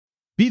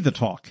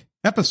BeTheTalk,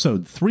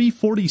 episode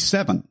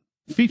 347,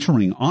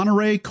 featuring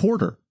Honorée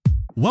Corder.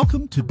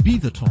 Welcome to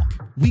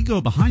BeTheTalk. We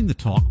go behind the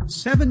talk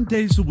 7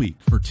 days a week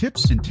for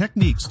tips and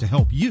techniques to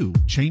help you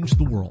change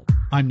the world.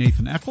 I'm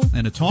Nathan Eckel,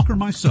 and a talker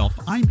myself.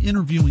 I'm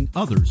interviewing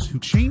others who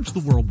change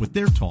the world with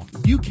their talk.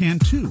 You can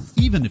too,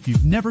 even if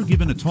you've never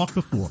given a talk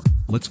before.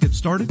 Let's get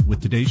started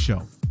with today's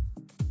show.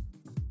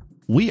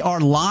 We are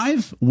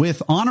live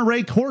with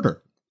Honorée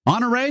Corder.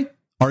 Honorée,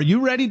 are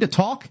you ready to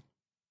talk?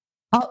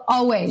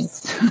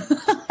 Always.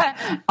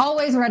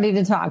 Always ready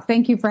to talk.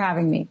 Thank you for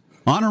having me.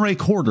 Honorée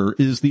Corder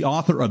is the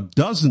author of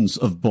dozens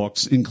of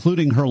books,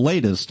 including her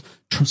latest,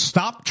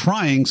 Stop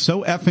Trying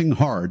So Effing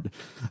Hard.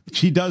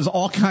 She does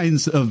all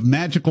kinds of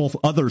magical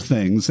other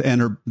things, and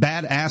her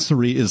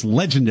badassery is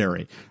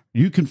legendary.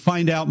 You can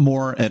find out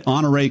more at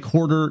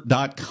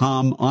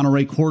honoreecorder.com.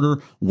 Honorée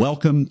Corder,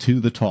 welcome to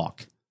the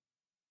talk.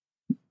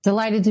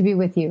 Delighted to be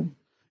with you.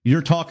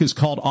 Your talk is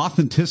called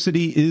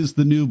Authenticity is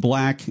the New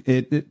Black.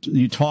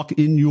 You talk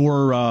in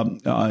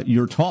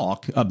your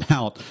talk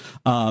about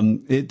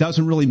it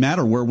doesn't really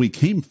matter where we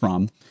came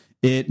from.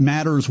 It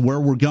matters where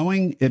we're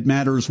going. It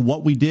matters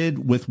what we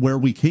did with where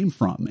we came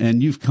from.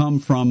 And you've come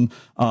from,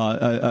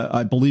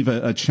 I believe,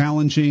 a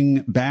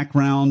challenging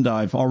background.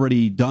 I've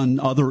already done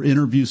other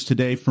interviews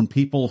today from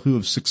people who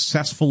have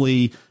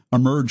successfully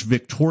emerged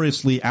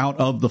victoriously out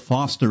of the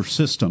foster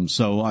system.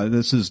 So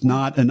this is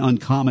not an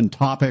uncommon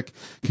topic.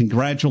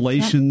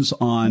 Congratulations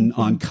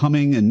on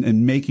coming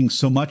and making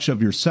so much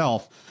of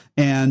yourself.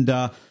 And,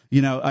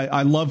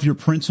 I love your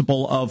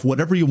principle of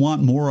whatever you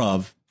want more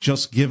of,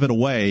 just give it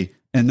away,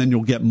 and then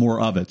you'll get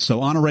more of it. So,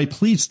 Honorée,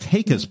 please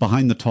take us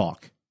behind the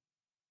talk.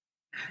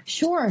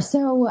 Sure.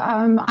 So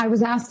I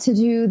was asked to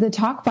do the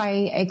talk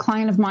by a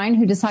client of mine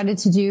who decided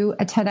to do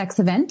a TEDx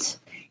event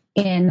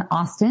in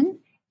Austin.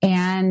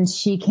 And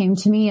she came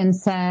to me and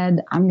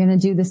said, I'm going to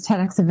do this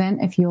TEDx event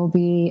if you'll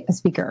be a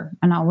speaker,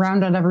 and I'll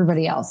round out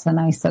everybody else.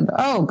 And I said,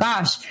 oh,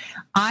 gosh,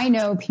 I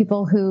know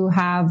people who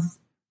have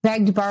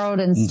begged, borrowed,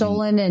 and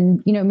stolen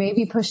and,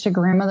 maybe pushed a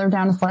grandmother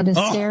down a flight of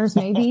stairs,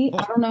 maybe.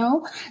 I don't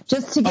know,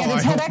 just to get a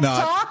TEDx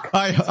talk.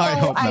 I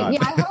hope not. Yeah,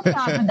 I hope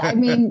not. But I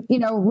mean,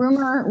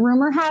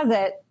 rumor has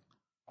it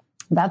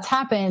that's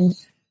happened.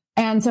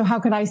 And so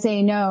how could I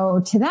say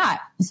no to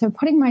that? So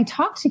putting my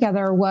talk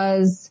together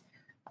was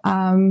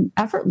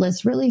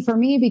effortless really for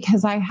me,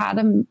 because I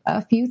had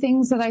a few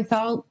things that I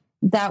felt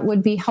that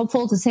would be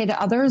helpful to say to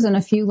others, and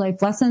a few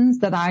life lessons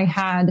that I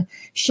had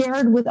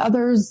shared with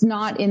others,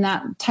 not in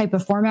that type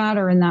of format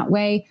or in that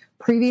way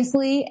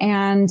previously.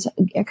 And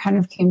it kind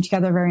of came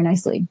together very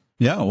nicely.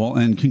 Yeah, well,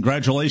 and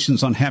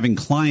congratulations on having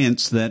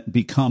clients that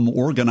become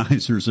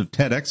organizers of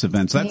TEDx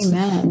events.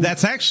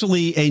 That's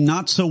actually a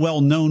not so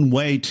well known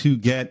way to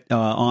get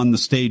on the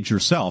stage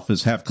yourself,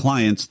 is have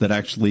clients that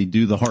actually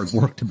do the hard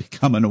work to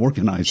become an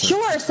organizer.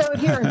 Sure. So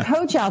if you're a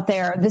coach out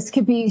there, this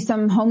could be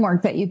some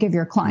homework that you give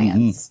your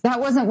clients. That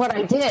wasn't what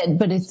I did,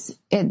 but it's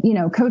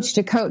coach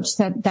to coach,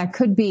 that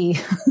could be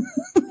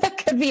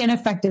could be an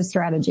effective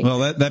strategy.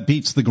 Well, that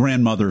beats the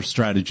grandmother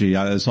strategy.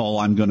 Is all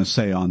I'm going to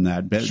say on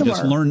that. Sure.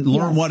 Just learn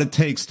what it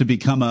takes to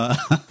become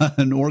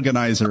an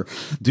organizer.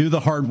 Do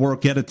the hard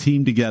work, get a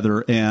team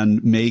together,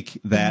 and make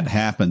that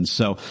happen.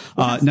 So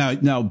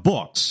now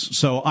books.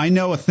 So I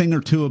know a thing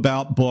or two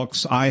about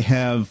books. I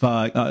have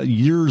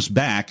years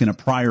back in a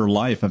prior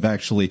life, I've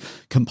actually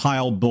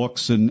compiled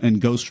books and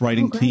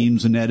ghostwriting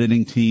teams and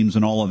editing teams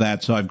and all of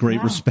that. So I have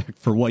great respect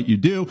for what you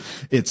do.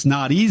 It's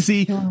not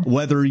easy,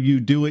 whether you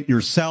do it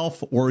yourself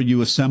or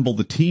you assemble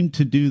the team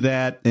to do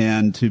that,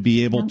 and to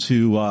be able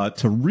to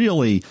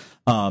really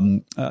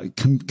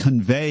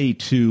convey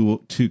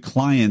to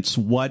clients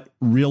what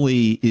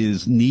really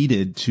is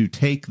needed to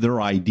take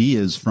their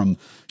ideas from,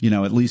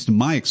 at least in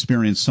my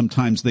experience,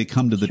 sometimes they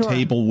come to the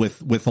table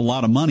with a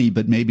lot of money,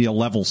 but maybe a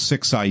level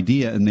 6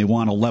 idea, and they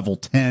want a level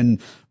 10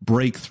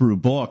 breakthrough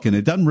book, and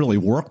it doesn't really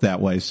work that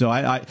way. So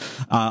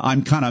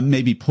I'm kind of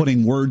maybe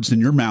putting words in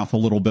your mouth a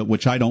little bit,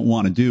 which I don't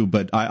want to do,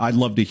 but I'd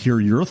love to hear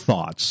your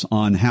thoughts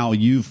on how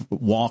you've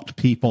walked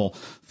people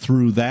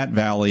through that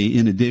valley,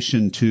 in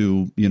addition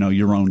to,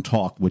 your own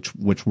talk,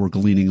 which we're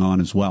gleaning on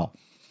as well.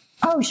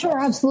 Oh, sure.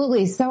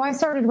 Absolutely. So I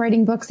started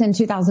writing books in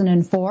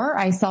 2004.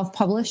 I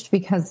self-published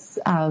because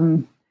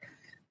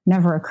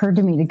never occurred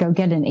to me to go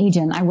get an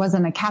agent. I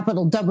wasn't a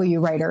capital W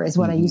writer, is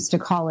what I used to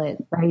call it,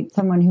 right?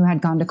 Someone who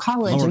had gone to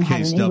college and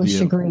had an English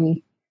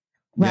degree.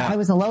 Well, I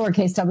was a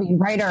lowercase W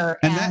writer.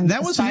 And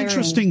that was an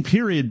interesting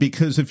period,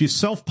 because if you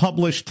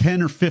self-published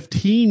 10 or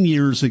 15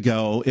 years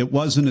ago, it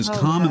wasn't as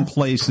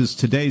commonplace as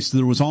today. So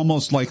there was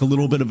almost like a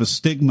little bit of a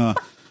stigma,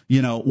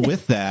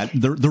 with that.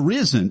 There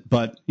isn't,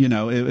 but,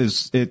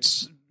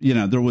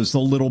 there was a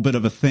little bit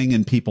of a thing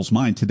in people's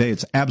mind. Today,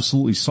 it's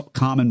absolutely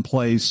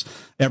commonplace.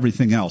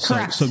 everything else.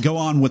 Correct. So go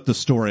on with the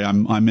story.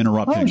 I'm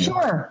interrupting you.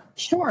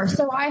 Sure.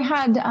 So I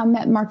had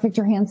met Mark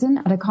Victor Hansen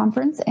at a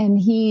conference, and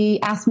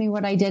he asked me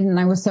what I did, and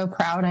I was so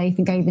proud. I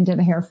think I even did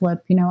a hair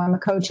flip. I'm a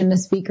coach and a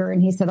speaker,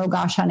 and he said, "Oh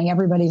gosh, honey,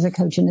 everybody's a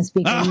coach and a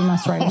speaker. You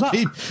must write a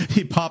book."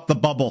 He popped the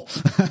bubble.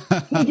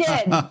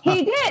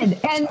 He did.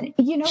 And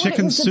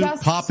chicken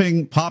soup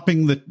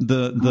popping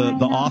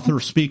the author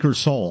speaker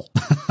soul.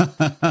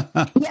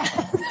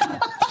 Yes.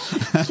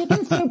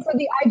 Chicken soup for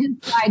the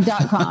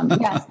iJustDied.com.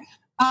 Yes.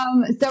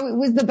 So it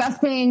was the best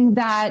thing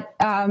that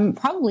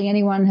probably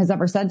anyone has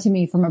ever said to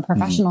me from a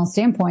professional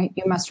standpoint.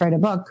 You must write a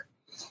book.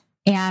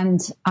 And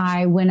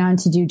I went on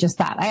to do just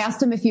that. I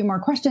asked him a few more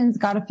questions,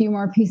 got a few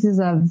more pieces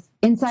of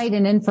insight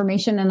and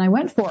information, and I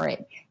went for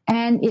it.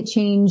 And it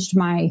changed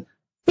my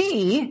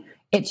fee.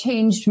 It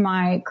changed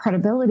my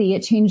credibility.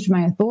 It changed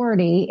my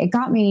authority. It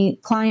got me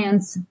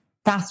clients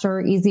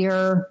faster,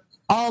 easier,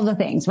 all the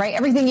things, right?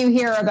 Everything you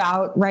hear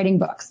about writing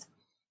books.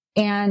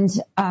 And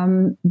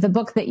the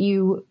book that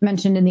you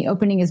mentioned in the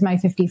opening is my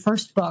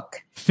 51st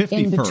book. 51st.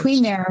 In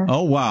between there.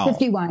 Oh, wow.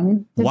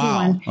 51.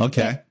 Wow.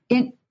 Okay.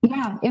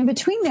 In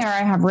between there,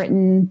 I have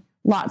written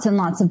lots and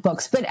lots of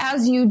books. But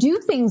as you do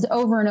things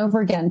over and over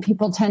again,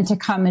 people tend to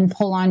come and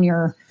pull on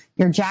your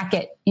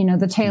jacket,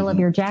 the tail of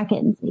your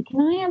jacket, and say,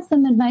 "Can I have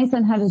some advice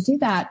on how to do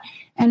that?"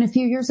 And a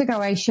few years ago,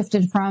 I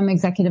shifted from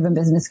executive and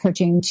business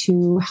coaching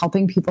to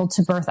helping people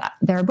to birth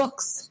their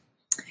books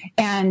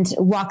and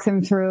walk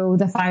them through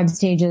the 5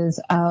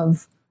 stages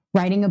of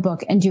writing a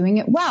book and doing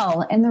it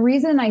well. And the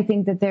reason I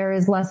think that there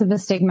is less of a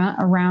stigma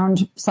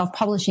around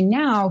self-publishing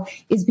now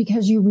is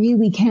because you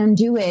really can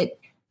do it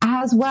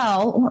as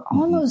well, or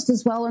almost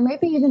as well, or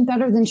maybe even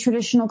better than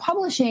traditional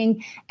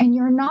publishing. And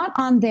you're not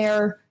on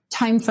their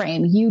time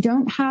frame. You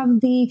don't have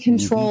the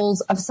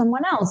controls of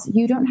someone else.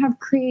 You don't have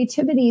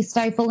creativity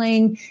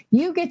stifling.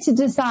 You get to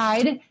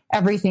decide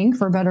everything,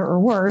 for better or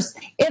worse.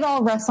 It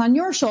all rests on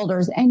your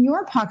shoulders and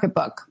your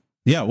pocketbook.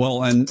 Yeah,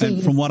 well, and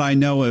from what I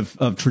know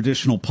of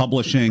traditional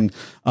publishing,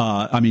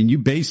 you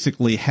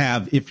basically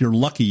have, if you're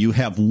lucky, you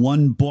have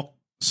one book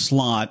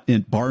slot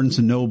at Barnes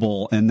and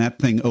Noble, and that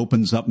thing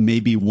opens up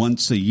maybe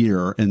once a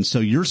year. And so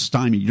you're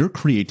stymied. Your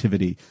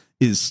creativity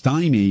is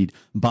stymied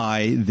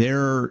by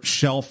their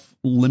shelf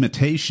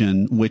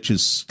limitation, which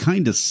is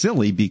kind of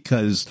silly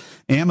because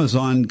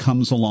Amazon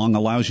comes along,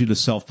 allows you to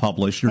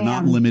self-publish. You're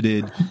not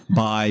limited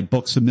by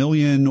Books A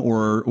Million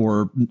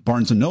or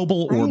Barnes and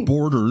Noble or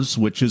Borders,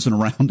 which isn't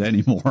around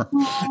anymore.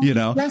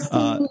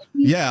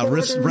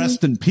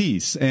 Rest in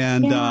peace.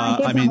 And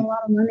I mean, a lot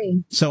of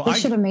money. So I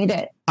should have made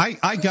it.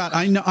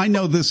 I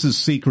know this is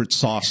secret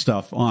sauce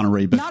stuff,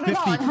 Honorée, but not at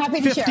all. I'm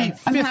happy to share.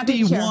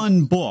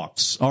 51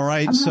 books. All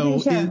right. So,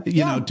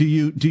 do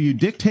you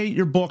dictate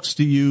your books?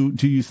 Do you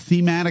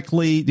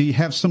thematically, do you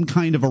have some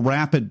kind of a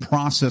rapid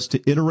process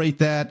to iterate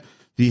that?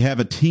 Do you have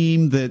a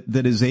team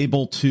that is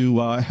able to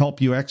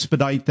help you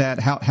expedite that?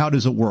 How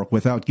does it work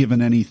without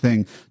giving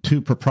anything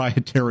too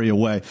proprietary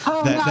away?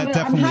 That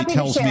definitely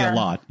tells me a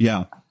lot.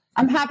 Yeah.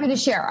 I'm happy to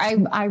share.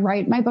 I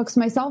write my books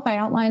myself. I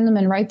outline them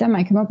and write them.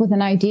 I come up with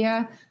an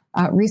idea,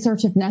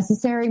 research if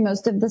necessary.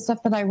 Most of the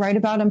stuff that I write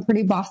about, I'm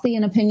pretty bossy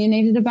and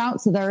opinionated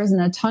about. So there isn't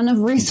a ton of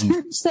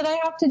research that I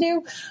have to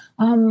do.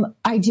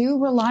 I do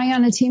rely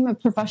on a team of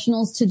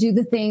professionals to do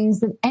the things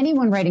that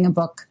anyone writing a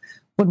book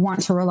would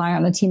want to rely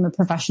on a team of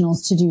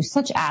professionals to do,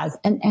 such as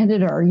an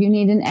editor. You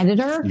need an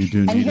editor. You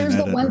do need here's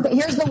an editor.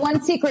 Here's the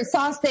one secret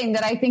sauce thing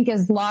that I think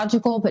is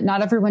logical, but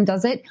not everyone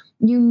does it.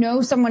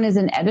 Someone is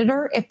an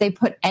editor if they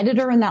put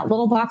editor in that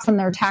little box on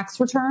their tax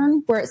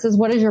return where it says,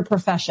 "What is your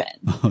profession?"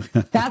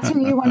 That's who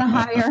you want to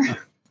hire.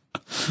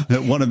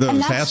 One of those.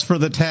 Ask for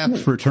the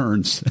tax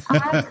returns.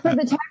 Ask for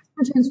the tax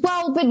returns.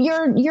 Well, but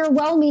your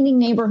well-meaning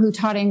neighbor who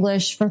taught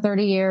English for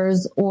 30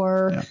 years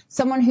or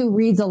someone who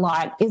reads a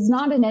lot is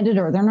not an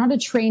editor. They're not a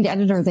trained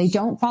editor. They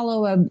don't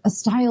follow a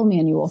style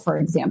manual, for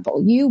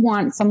example. You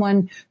want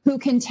someone who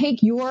can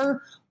take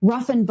your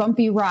rough and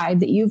bumpy ride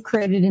that you've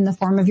created in the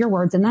form of your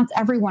words. And that's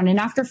everyone. And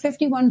after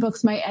 51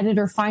 books, my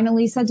editor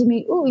finally said to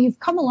me, "Ooh, you've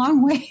come a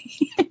long way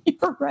in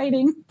your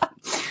writing."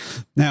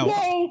 Now,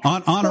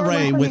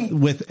 Honorée,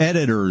 with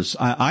editors,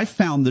 I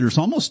found there's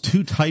almost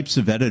 2 types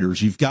of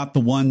editors. You've got the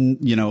one,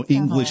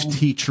 English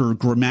teacher,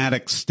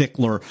 grammatic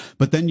stickler,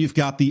 but then you've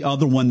got the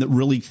other one that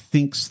really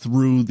thinks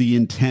through the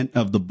intent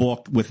of the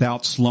book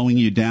without slowing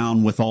you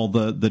down with all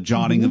the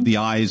jotting of the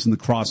I's and the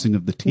crossing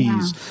of the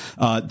T's.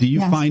 Do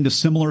you find a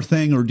similar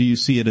thing, or do you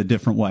see it a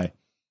different way?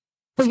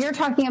 Well, you're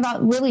talking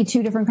about really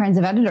 2 different kinds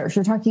of editors.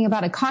 You're talking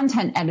about a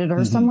content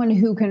editor, someone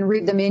who can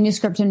read the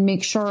manuscript and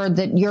make sure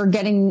that you're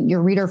getting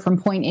your reader from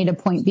point A to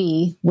point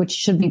B, which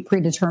should be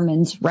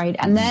predetermined, right?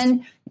 And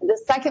then the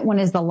second one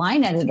is the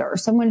line editor,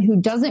 someone who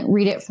doesn't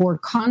read it for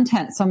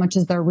content so much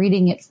as they're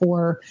reading it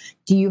for,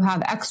 do you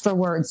have extra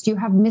words? Do you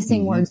have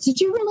missing words?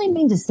 Did you really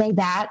mean to say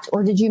that?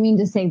 Or did you mean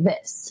to say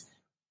this?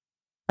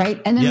 Right.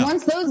 And then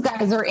once those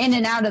guys are in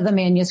and out of the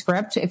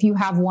manuscript, if you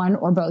have one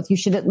or both, you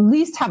should at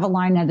least have a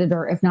line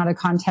editor, if not a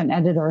content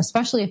editor,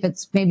 especially if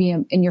it's maybe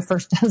in your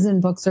first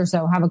dozen books or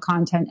so, have a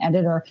content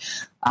editor.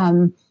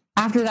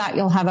 After that,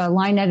 you'll have a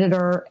line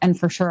editor and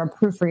for sure a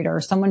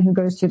proofreader, someone who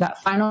goes through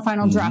that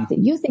final draft that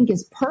you think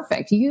is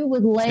perfect. You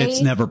would lay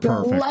it's never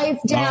perfect. Your life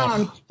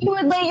down. Oh. You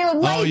would lay your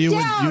life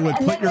down. You would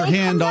put your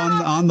hand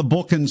on the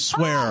book and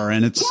swear,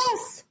 and it's...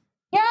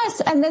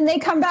 Yes. And then they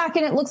come back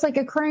and it looks like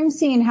a crime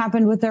scene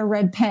happened with their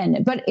red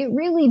pen. But it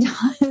really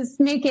does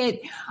make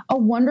it a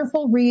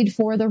wonderful read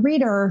for the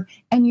reader.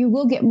 And you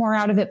will get more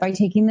out of it by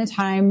taking the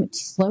time to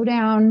slow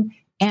down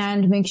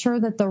and make sure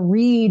that the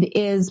read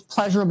is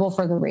pleasurable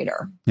for the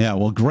reader. Yeah,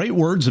 well, great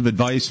words of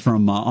advice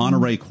from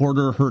Honorée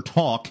Corder. Her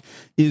talk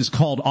is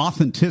called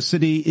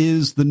Authenticity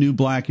is the New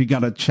Black. You got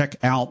to check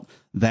out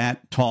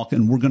that talk,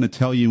 and we're going to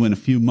tell you in a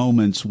few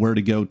moments where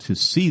to go to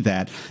see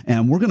that.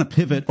 And we're going to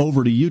pivot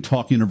over to you,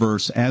 Talk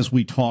Universe, as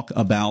we talk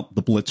about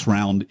the Blitz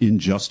Round in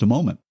just a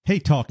moment. Hey,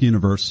 Talk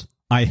Universe.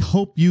 I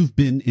hope you've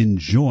been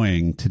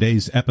enjoying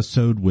today's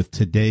episode with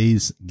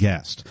today's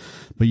guest.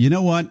 But you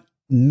know what?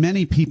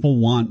 Many people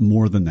want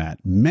more than that.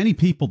 Many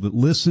people that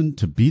listen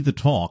to Be the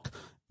Talk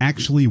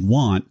actually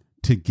want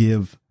to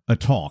give a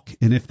talk.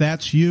 And if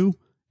that's you,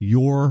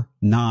 you're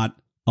not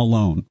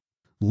alone.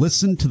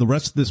 Listen to the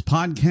rest of this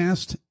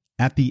podcast.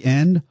 At the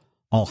end,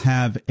 I'll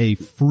have a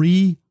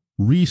free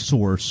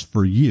resource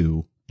for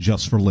you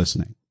just for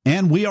listening.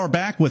 And we are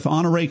back with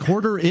Honorée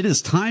Corder. It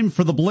is time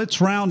for the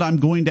Blitz Round. I'm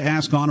going to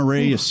ask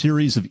Honorée a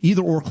series of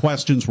either-or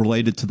questions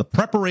related to the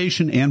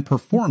preparation and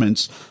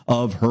performance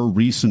of her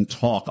recent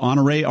talk.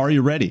 Honorée, are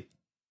you ready?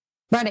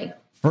 Ready.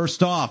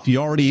 First off, you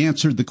already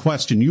answered the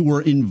question. You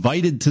were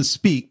invited to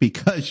speak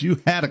because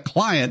you had a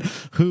client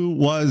who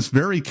was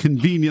very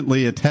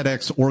conveniently a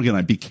TEDx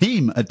organizer,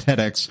 became a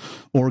TEDx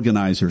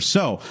organizer.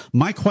 So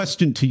my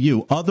question to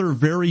you, other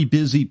very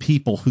busy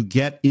people who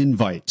get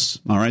invites,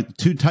 all right,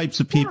 two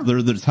types of people.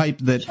 They're the type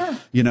that,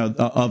 you know,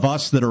 of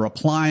us that are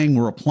applying,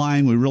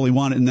 we really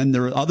want it. And then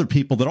there are other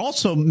people that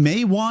also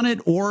may want it,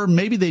 or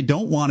maybe they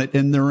don't want it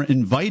and they're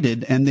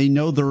invited and they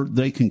know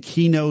they can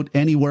keynote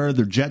anywhere.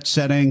 They're jet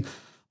setting.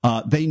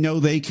 They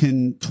know they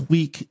can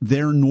tweak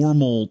their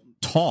normal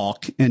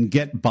talk and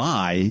get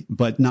by,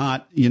 but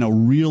not, you know,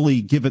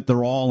 really give it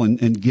their all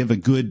and give a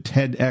good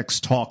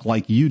TEDx talk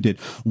like you did.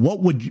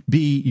 What would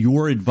be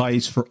your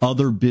advice for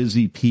other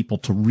busy people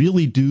to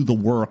really do the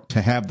work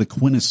to have the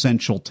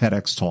quintessential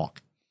TEDx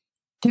talk?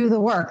 Do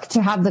the work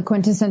to have the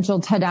quintessential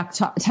TEDx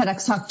talk.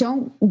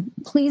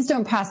 Please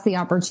don't pass the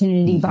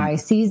opportunity by.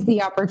 Seize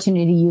the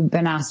opportunity. You've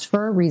been asked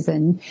for a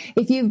reason.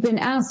 If you've been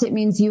asked, it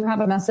means you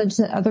have a message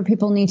that other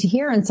people need to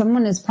hear, and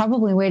someone is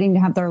probably waiting to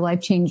have their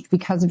life changed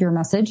because of your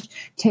message.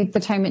 Take the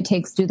time it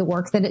takes, do the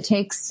work that it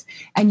takes,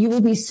 and you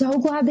will be so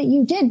glad that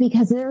you did,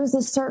 because there is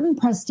a certain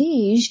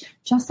prestige,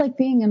 just like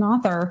being an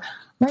author.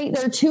 Right?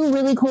 There are two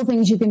really cool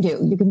things you can do.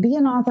 You can be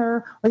an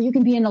author or you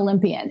can be an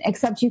Olympian,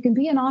 except you can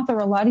be an author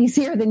a lot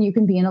easier than you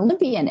can be an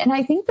Olympian. And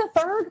I think the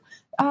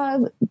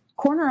third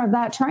corner of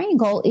that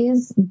triangle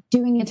is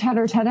doing a TED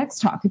or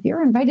TEDx talk. If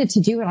you're invited to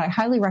do it, I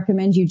highly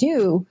recommend you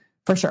do,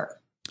 for sure.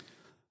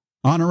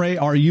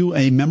 Honorée, are you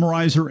a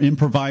memorizer,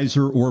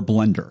 improviser, or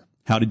blender?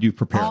 How did you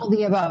prepare? All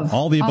the above.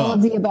 All the above. All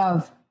of the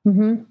above.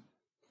 Mm-hmm.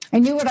 I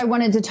knew what I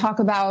wanted to talk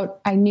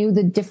about. I knew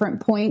the different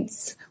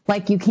points,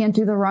 like you can't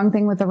do the wrong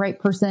thing with the right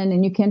person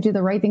and you can't do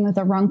the right thing with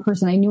the wrong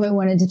person. I knew I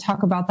wanted to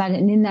talk about that.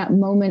 And in that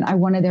moment, I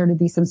wanted there to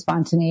be some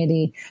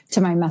spontaneity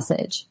to my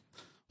message.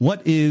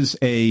 What is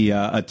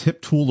a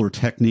tip, tool, or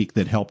technique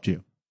that helped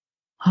you?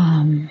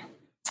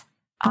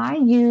 I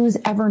use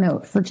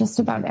Evernote for just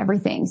about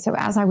everything. So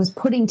as I was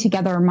putting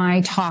together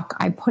my talk,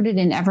 I put it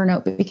in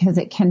Evernote because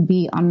it can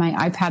be on my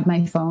iPad,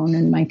 my phone,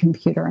 and my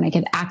computer, and I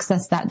could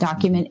access that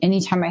document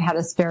anytime I had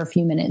a spare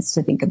few minutes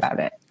to think about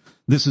it.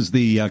 This is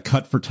the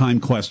cut for time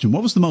question.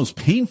 What was the most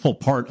painful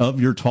part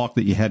of your talk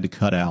that you had to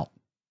cut out?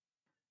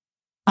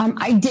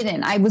 I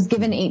didn't. I was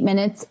given 8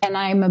 minutes, and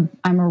I'm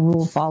a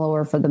rule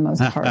follower for the most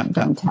part.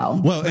 Don't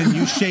tell. Well, and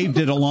you shaved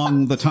it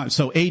along the time.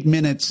 So 8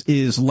 minutes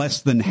is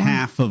less than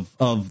half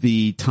of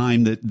the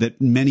time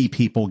that many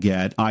people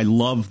get. I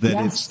love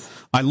that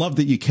I love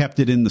that you kept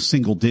it in the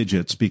single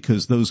digits,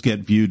 because those get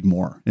viewed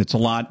more. It's a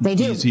lot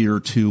easier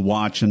to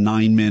watch a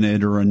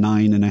 9-minute or a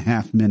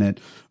 9.5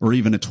 minute or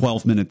even a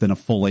 12-minute than a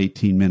full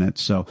 18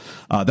 minutes. So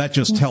that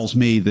just tells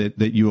me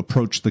that you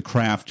approach the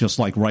craft just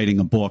like writing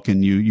a book,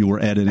 and you were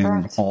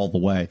editing all the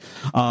way.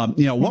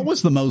 What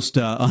was the most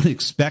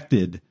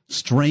unexpected,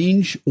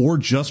 strange, or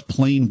just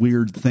plain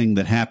weird thing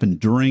that happened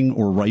during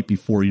or right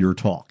before your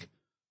talk?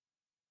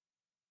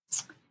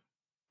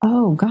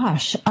 Oh,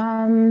 gosh.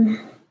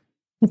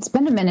 It's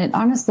been a minute,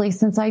 honestly,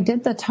 since I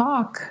did the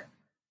talk.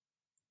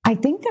 I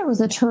think there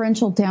was a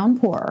torrential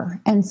downpour.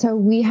 And so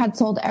we had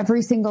sold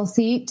every single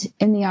seat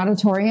in the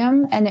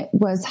auditorium, and it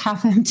was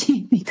half empty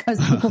because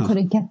people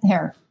couldn't get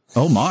there.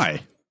 Oh, my.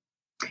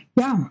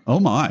 Yeah. Oh,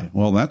 my.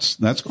 Well, that's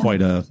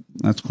quite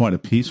a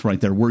piece right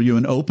there. Were you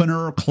an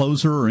opener, a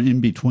closer, or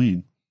in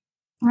between?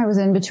 I was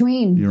in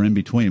between. You're in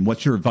between.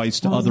 What's your advice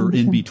to other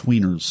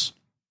in-betweeners?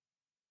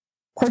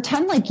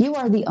 Pretend like you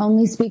are the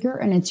only speaker,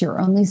 and it's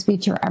your only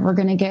speech you're ever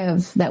going to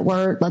give. Let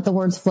the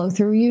words flow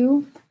through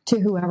you to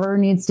whoever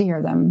needs to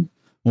hear them.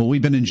 Well,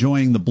 we've been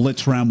enjoying the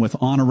Blitz Round with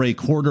Honorée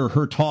Corder.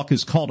 Her talk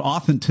is called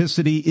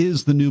Authenticity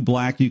is the New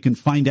Black. You can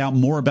find out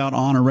more about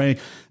Honorée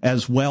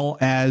as well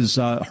as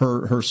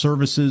her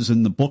services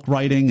and the book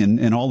writing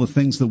and all the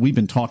things that we've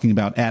been talking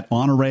about at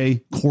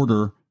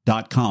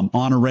HonoreeCorder.com.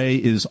 Honorée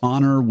is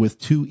honor with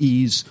 2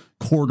 E's,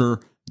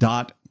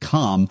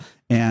 Corder.com.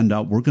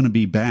 And we're going to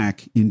be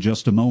back in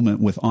just a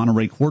moment with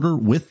Honorée Corder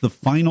with the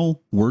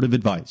final word of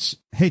advice.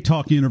 Hey,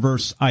 Talk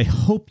Universe, I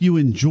hope you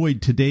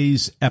enjoyed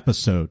today's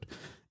episode.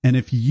 And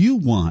if you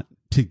want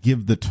to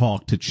give the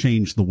talk to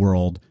change the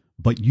world,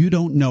 but you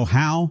don't know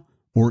how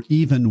or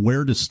even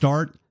where to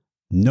start,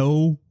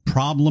 no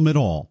problem at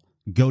all.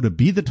 Go to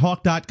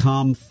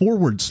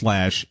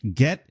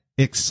BeTheTalk.com/get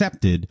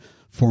accepted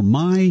for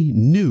my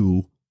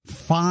new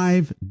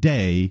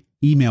 5-day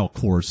email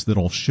course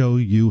that'll show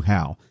you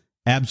how.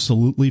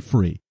 Absolutely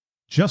free.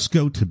 Just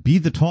go to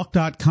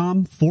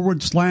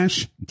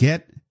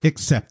BeTheTalk.com/get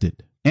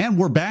accepted. And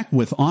we're back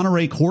with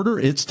Honorée Corder.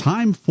 It's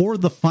time for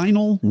the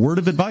final word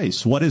of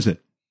advice. What is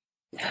it?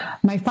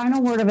 My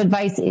final word of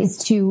advice is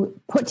to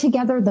put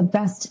together the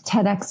best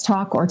TEDx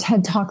talk or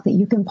TED talk that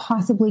you can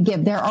possibly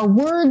give. There are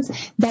words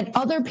that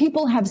other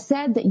people have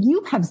said that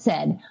you have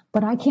said,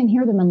 but I can't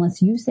hear them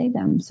unless you say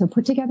them. So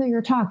put together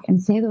your talk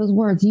and say those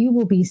words. You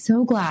will be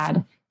so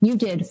glad you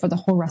did for the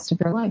whole rest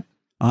of your life.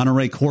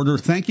 Honorée Corder,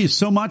 thank you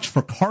so much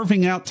for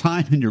carving out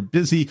time in your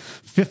busy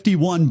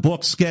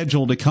 51-book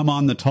schedule to come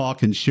on the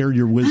talk and share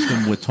your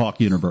wisdom with Talk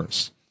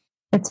Universe.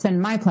 It's been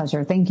my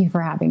pleasure. Thank you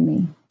for having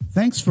me.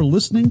 Thanks for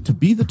listening to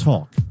Be the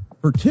Talk.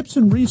 For tips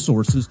and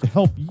resources to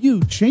help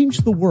you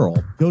change the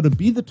world, go to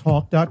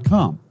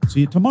BeTheTalk.com.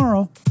 See you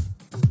tomorrow.